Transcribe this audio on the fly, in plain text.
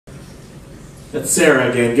That's Sarah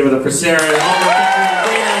again. Give it up for Sarah and all the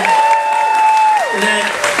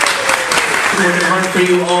working hard for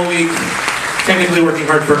you all week. Technically working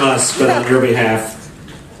hard for us, but on your behalf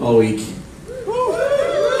all week.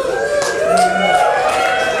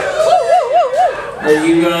 Are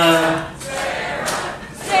you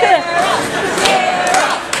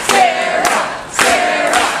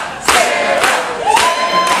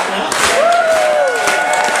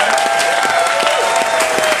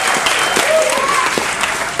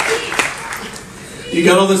You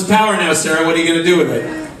got all this power now, Sarah. What are you going to do with it?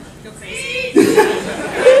 Go crazy.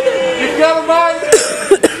 You got a mind.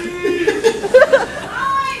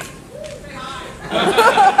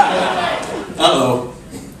 Uh-oh.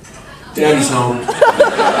 Daddy's home.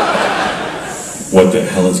 What the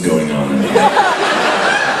hell is going on?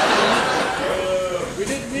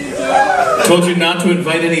 Told you not to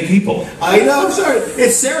invite any people. I know, I'm sorry.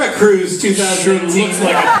 It's Sarah Cruz 2018. Sure looks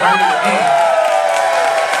like a party to me.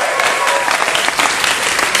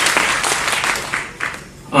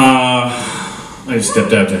 I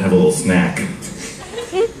stepped out to have a little snack.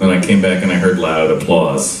 Then I came back and I heard loud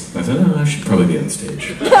applause. I thought, oh, I should probably be on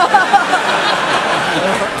stage.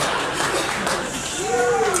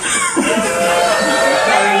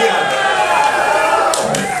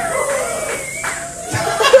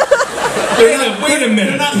 Wait a minute.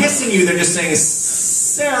 They're not hissing you, they're just saying,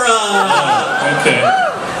 Sarah! Okay.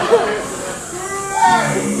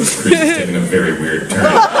 This cruise is taking a very weird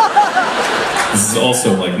turn. This is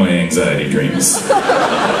also like my anxiety dreams. Do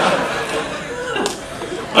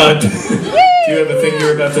you have a thing you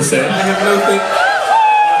were about to say? I have no thing.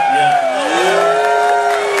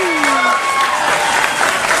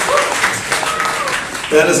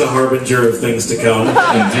 That is a harbinger of things to come.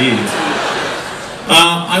 Indeed.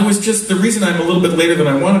 I was just, the reason I'm a little bit later than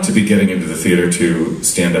I wanted to be getting into the theater to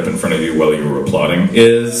stand up in front of you while you were applauding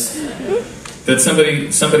is that somebody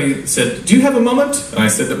said, do you have a moment? And I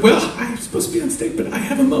said, well, I'm supposed to be on stage, but I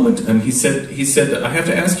have a moment. And he said, I have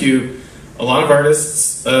to ask you, a lot of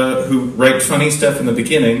artists who write funny stuff in the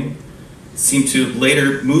beginning seem to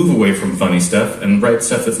later move away from funny stuff and write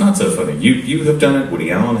stuff that's not so funny. You have done it,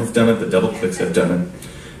 Woody Allen has done it, the Doubleclicks have done it.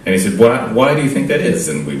 And he said, why do you think that is?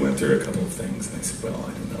 And we went through a couple of things. And I said, well,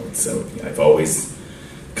 I don't know. So I've always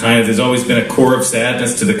there's always been a core of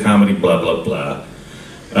sadness to the comedy, blah, blah, blah.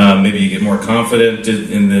 Maybe you get more confident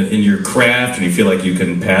in your craft and you feel like you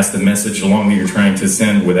can pass the message along that you're trying to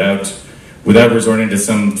send without resorting to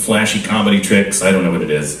some flashy comedy tricks. I don't know what it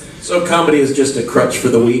is. So comedy is just a crutch for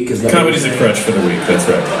the week? Is that Comedy's a crutch for the week, that's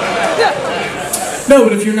right. No,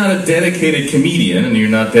 but if you're not a dedicated comedian and you're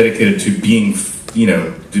not dedicated to being,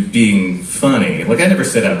 to being funny, like I never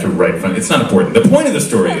set out to write funny. It's not important. The point of the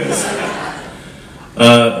story is,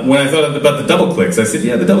 when I thought about the Doubleclicks, I said,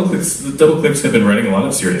 yeah, the Doubleclicks have been writing a lot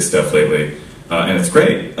of serious stuff lately, and it's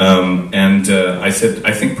great. I said,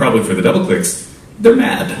 I think probably for the Doubleclicks, they're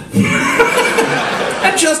mad.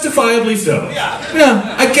 And justifiably so.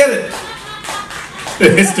 Yeah, I get it. The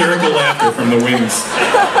hysterical laughter from the wings.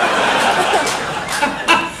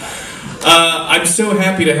 I'm so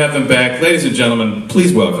happy to have them back. Ladies and gentlemen,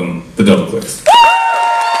 please welcome the Doubleclicks.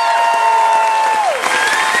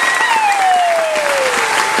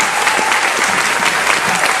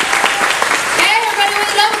 Hey everybody, we're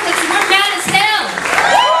the Doubleclicks and we're mad as hell.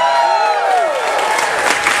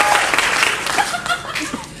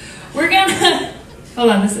 We're gonna...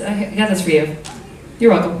 Hold on, I got this for you.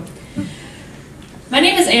 You're welcome. My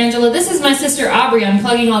name is Angela. This is my sister Aubrey. I'm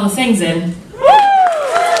plugging all the things in.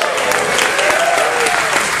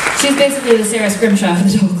 She's basically the Sarah Scrimshaw of the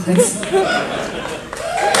Doubleclicks.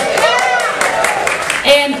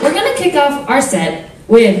 And we're gonna kick off our set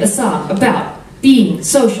with a song about being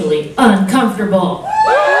socially uncomfortable.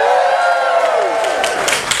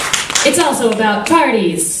 It's also about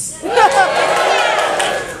parties.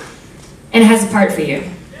 And it has a part for you.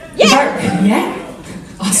 Yeah!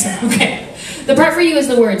 Awesome, okay. The part for you is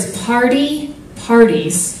the words party,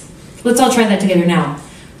 parties. Let's all try that together now.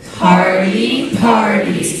 Party,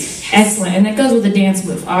 parties. Excellent, and that goes with the dance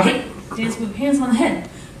move. All right, dance move, hands on the head.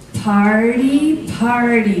 Party,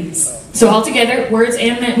 parties. So all together, words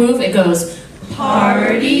and that move, it goes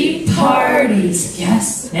party, parties.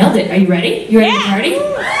 Yes, nailed it. Are you ready? You ready to party?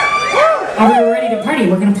 Are we ready to party?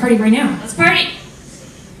 We're gonna party right now. Let's party.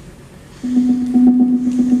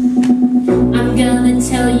 I'm gonna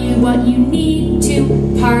tell you what you need to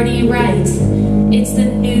party right. It's the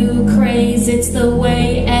new craze, it's the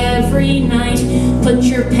way every night. Put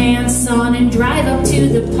your pants on and drive up to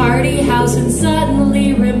the party house and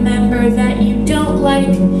suddenly remember that you don't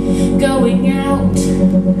like going out.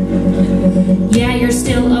 Yeah, you're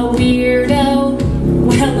still a weirdo.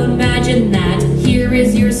 Well, imagine that.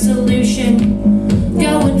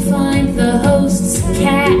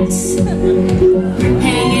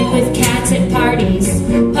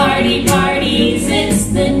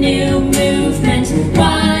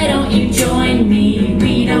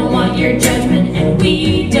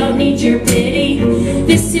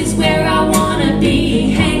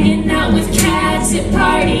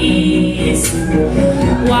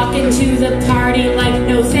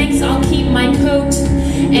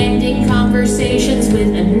 conversations with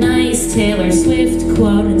a nice Taylor Swift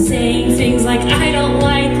quote and saying things like, I don't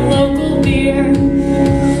like local beer.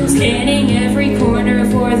 Scanning every corner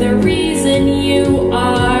for the reason you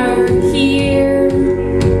are here.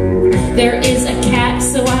 There is a cat,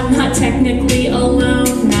 so I'm not technically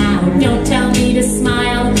alone now. Don't tell me to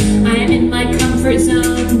smile, I'm in my comfort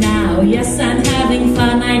zone now. Yes, I'm having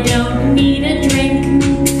fun, I don't need a drink.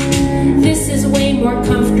 This is way more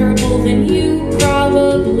comfortable than you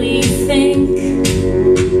probably think.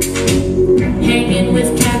 Hanging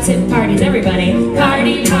with cats at parties, everybody.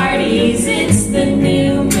 Party parties, it's the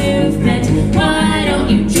new movement. Why don't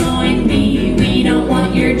you join me? We don't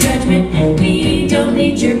want your judgment, we don't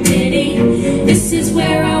need your pity. This is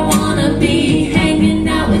where I wanna be, hanging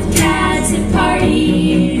out with cats at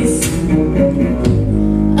parties.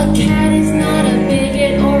 A cat is not a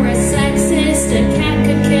bigot or a sexist. A cat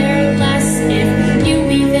could care less if you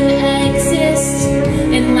even exist.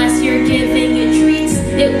 Unless you're giving it treats,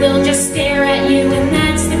 it will just stare at you, and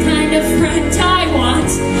that's the kind of friend I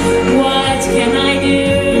want. What can I do?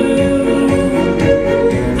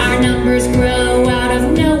 Our numbers grow out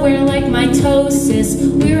of nowhere like mitosis.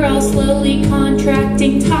 We're all slowly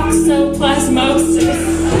contracting toxoplasmosis.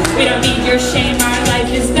 We don't need your shame, our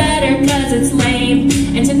life is better cause it's lame.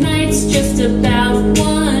 And tonight's just about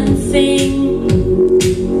one thing.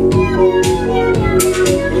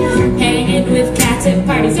 Hanging with cats at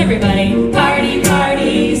parties, everybody. Party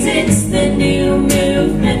parties, it's the new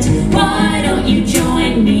movement. Why don't you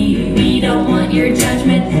join me? We don't want your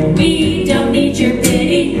judgment, we don't need your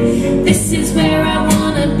pity. This is where I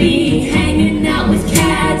wanna be, hanging out with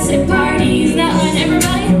cats at parties. That one,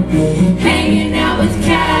 everybody. Hanging out with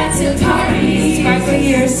cats at parties. Sparkly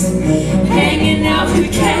ears. Hanging out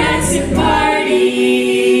with cats at parties.